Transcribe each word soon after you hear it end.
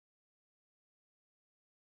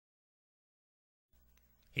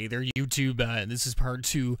Hey there, YouTube. This is part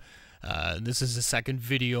two. This is the second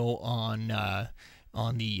video on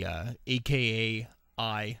the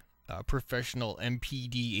AKAI professional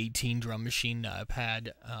MPD18 drum machine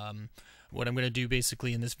pad. What I'm going to do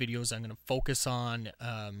basically in this video is I'm going to focus on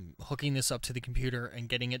hooking this up to the computer and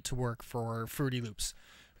getting it to work for Fruity Loops.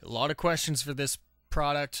 A lot of questions for this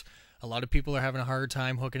product. A lot of people are having a hard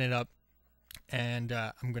time hooking it up, and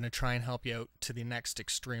I'm going to try and help you out to the next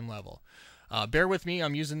extreme level. Bear with me,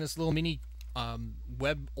 I'm using this little mini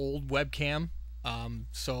old webcam,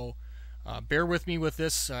 so bear with me with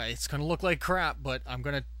this. It's going to look like crap, but I'm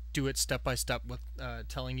going to do it step by step with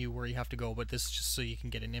telling you where you have to go, but this is just so you can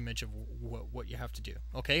get an image of what you have to do.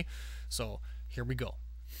 Okay, so here we go.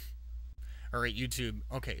 Alright, YouTube.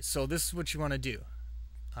 Okay, so this is what you want to do.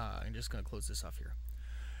 I'm just going to close this off here.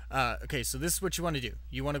 Okay, so this is what you want to do.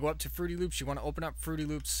 You want to go up to Fruity Loops, you want to open up Fruity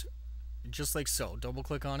Loops just like so. Double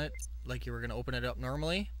click on it like you were going to open it up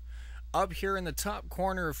normally. Up here in the top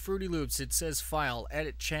corner of Fruity Loops it says File,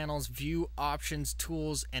 Edit Channels, View, Options,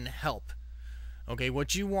 Tools, and Help. Okay,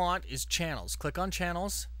 what you want is Channels. Click on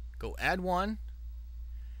Channels, go Add One,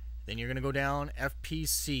 then you're going to go down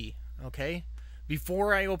FPC. Okay,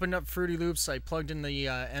 before I opened up Fruity Loops I plugged in the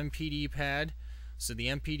MPD pad, so the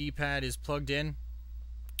MPD pad is plugged in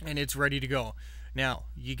and it's ready to go. Now,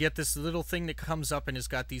 you get this little thing that comes up and it's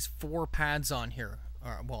got these 4 pads on here.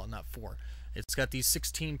 Well, not 4. It's got these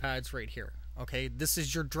 16 pads right here. Okay, this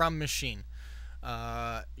is your drum machine.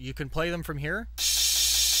 You can play them from here,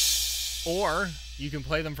 or you can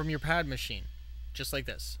play them from your pad machine, just like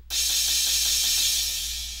this.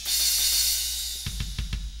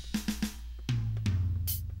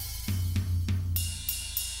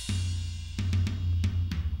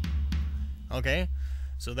 Okay,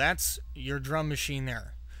 so that's your drum machine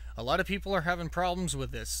there. A lot of people are having problems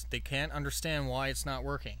with this. They can't understand why it's not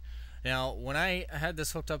working. Now, when I had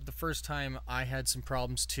this hooked up the first time, I had some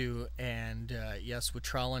problems too, and yes, with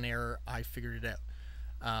trial and error, I figured it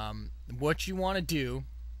out. What you want to do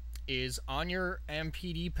is on your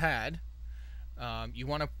MPD pad, you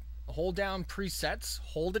want to hold down presets,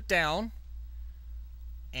 hold it down,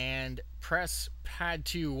 and press pad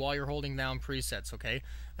 2 while you're holding down presets. Okay,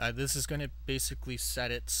 this is going to basically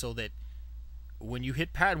set it so that when you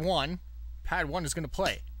hit pad 1 is going to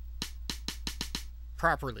play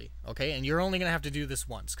properly. Okay, and you're only going to have to do this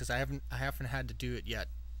once because I haven't had to do it yet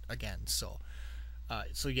again. So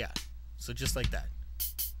yeah, so just like that.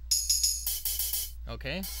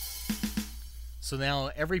 Okay, so now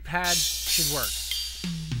every pad should work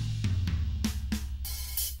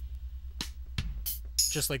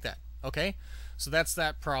just like that. Okay, so that's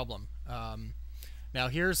that problem. Now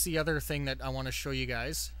here's the other thing that I want to show you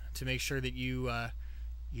guys to make sure that you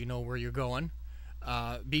know where you're going.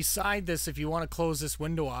 Beside this, if you want to close this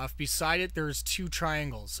window off, beside it there's 2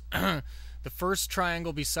 triangles. The first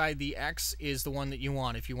triangle beside the X is the one that you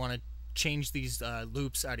want if you want to change these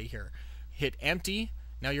loops out of here. Hit empty.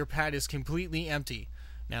 Now your pad is completely empty.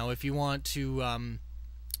 Now if you want to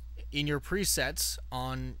in your presets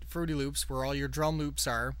on Fruity Loops where all your drum loops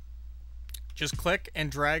are, just click and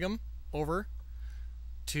drag them over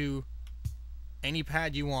to any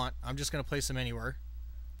pad you want. I'm just going to place them anywhere.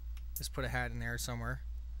 Just put a hat in there somewhere.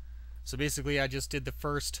 So basically I just did the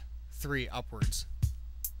first 3 upwards.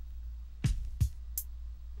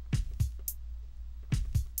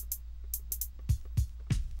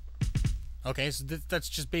 Okay, so that's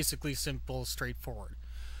just basically simple, straightforward.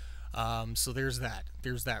 So there's that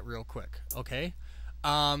real quick. Okay,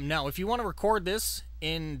 now if you want to record this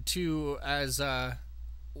into as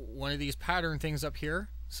one of these pattern things up here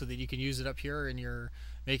so that you can use it up here in your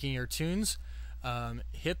making your tunes,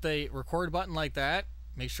 hit the record button like that.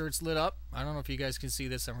 Make sure it's lit up. I don't know if you guys can see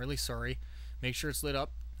this, I'm really sorry. Make sure it's lit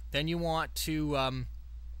up. Then you want to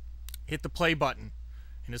hit the play button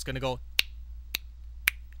and it's going to go,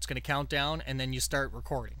 it's going to count down, and then you start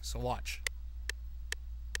recording. So watch.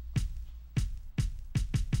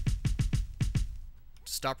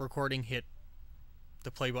 Stop recording, hit the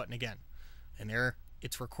play button again, and there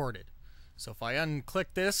it's recorded. So if I unclick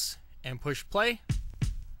this and push play,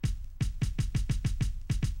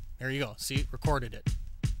 there you go. See, it recorded it.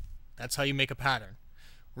 That's how you make a pattern.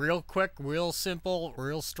 Real quick, real simple,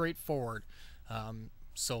 real straightforward.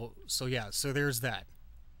 So yeah, so there's that.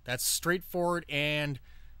 That's straightforward, and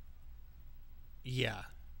yeah,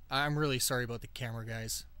 I'm really sorry about the camera,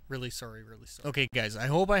 guys. Really sorry, really sorry. Okay, guys, I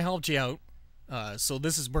hope I helped you out. So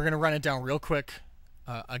we're gonna run it down real quick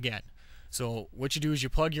again. So what you do is you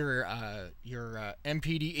plug your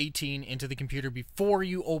MPD18 into the computer before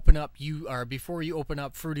you open up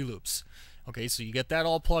Fruity Loops. Okay, so you get that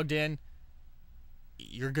all plugged in.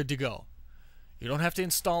 You're good to go. You don't have to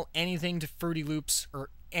install anything to Fruity Loops or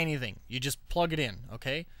anything. You just plug it in,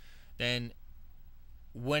 okay? Then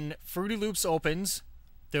when Fruity Loops opens,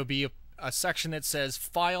 there'll be a section that says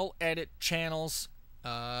File, Edit, Channels,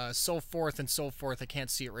 so forth and so forth. I can't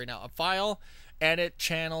see it right now. A File, Edit,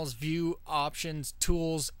 Channels, View, Options,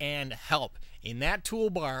 Tools, and Help. In that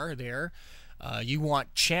toolbar there, you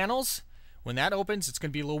want Channels. When that opens, it's going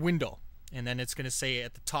to be a little window. And then it's going to say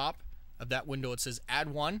at the top of that window, it says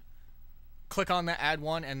Add One. Click on that Add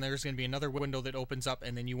One, and there's going to be another window that opens up,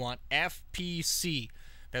 and then you want FPC.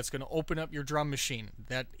 That's going to open up your drum machine.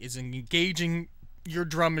 That is engaging your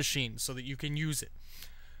drum machine so that you can use it.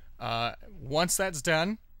 Once that's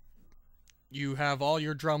done, you have all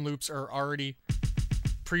your drum loops are already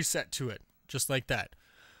preset to it, just like that.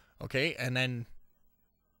 Okay, and then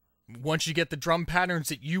once you get the drum patterns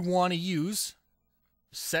that you want to use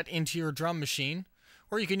set into your drum machine,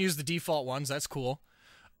 or you can use the default ones, that's cool.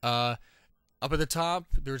 Up at the top,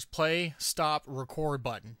 there's play, stop, record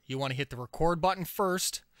button. You want to hit the record button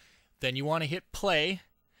first, then you want to hit play,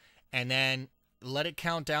 and then let it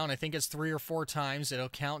count down. I think it's 3 or 4 times. It'll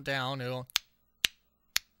count down.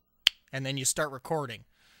 And then you start recording.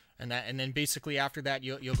 And then basically after that,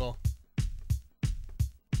 you'll go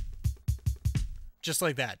just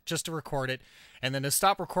like that, just to record it. And then to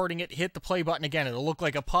stop recording it, hit the play button again. It'll look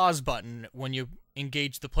like a pause button when you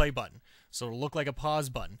engage the play button. So it'll look like a pause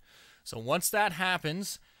button. So once that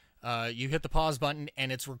happens, you hit the pause button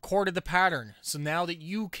and it's recorded the pattern. So now that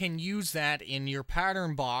you can use that in your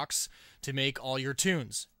pattern box to make all your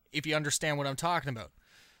tunes, if you understand what I'm talking about.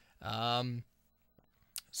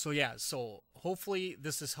 So yeah, so hopefully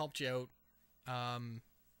this has helped you out.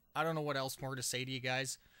 I don't know what else more to say to you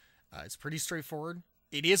guys. It's pretty straightforward.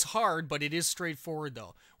 It is hard, but it is straightforward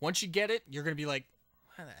though. Once you get it, you're going to be like,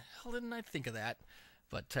 why the hell didn't I think of that?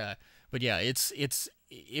 But yeah,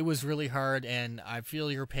 it was really hard, and I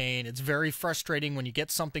feel your pain. It's very frustrating when you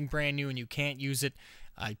get something brand new and you can't use it.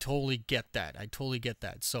 I totally get that. I totally get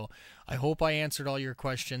that. So I hope I answered all your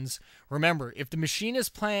questions. Remember, if the machine is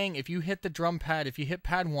playing, if you hit the drum pad, if you hit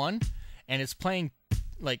pad 1 and it's playing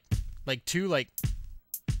like 2, like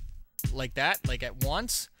that, like at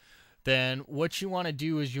once, then what you want to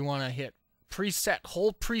do is you want to hit preset,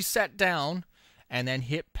 hold preset down, and then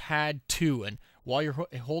hit pad 2. And while you're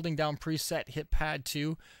holding down preset, hit pad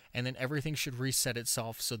 2, and then everything should reset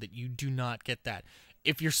itself so that you do not get that.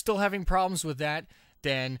 If you're still having problems with that,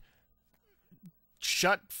 then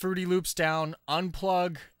shut Fruity Loops down,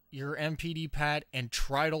 unplug your MPD pad, and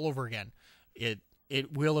try it all over again. It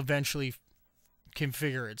will eventually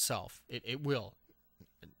configure itself. It will.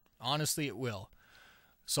 Honestly, it will.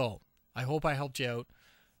 So I hope I helped you out.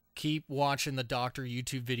 Keep watching the Doctor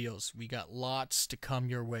YouTube videos. We got lots to come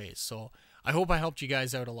your way. So I hope I helped you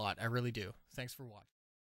guys out a lot. I really do. Thanks for watching.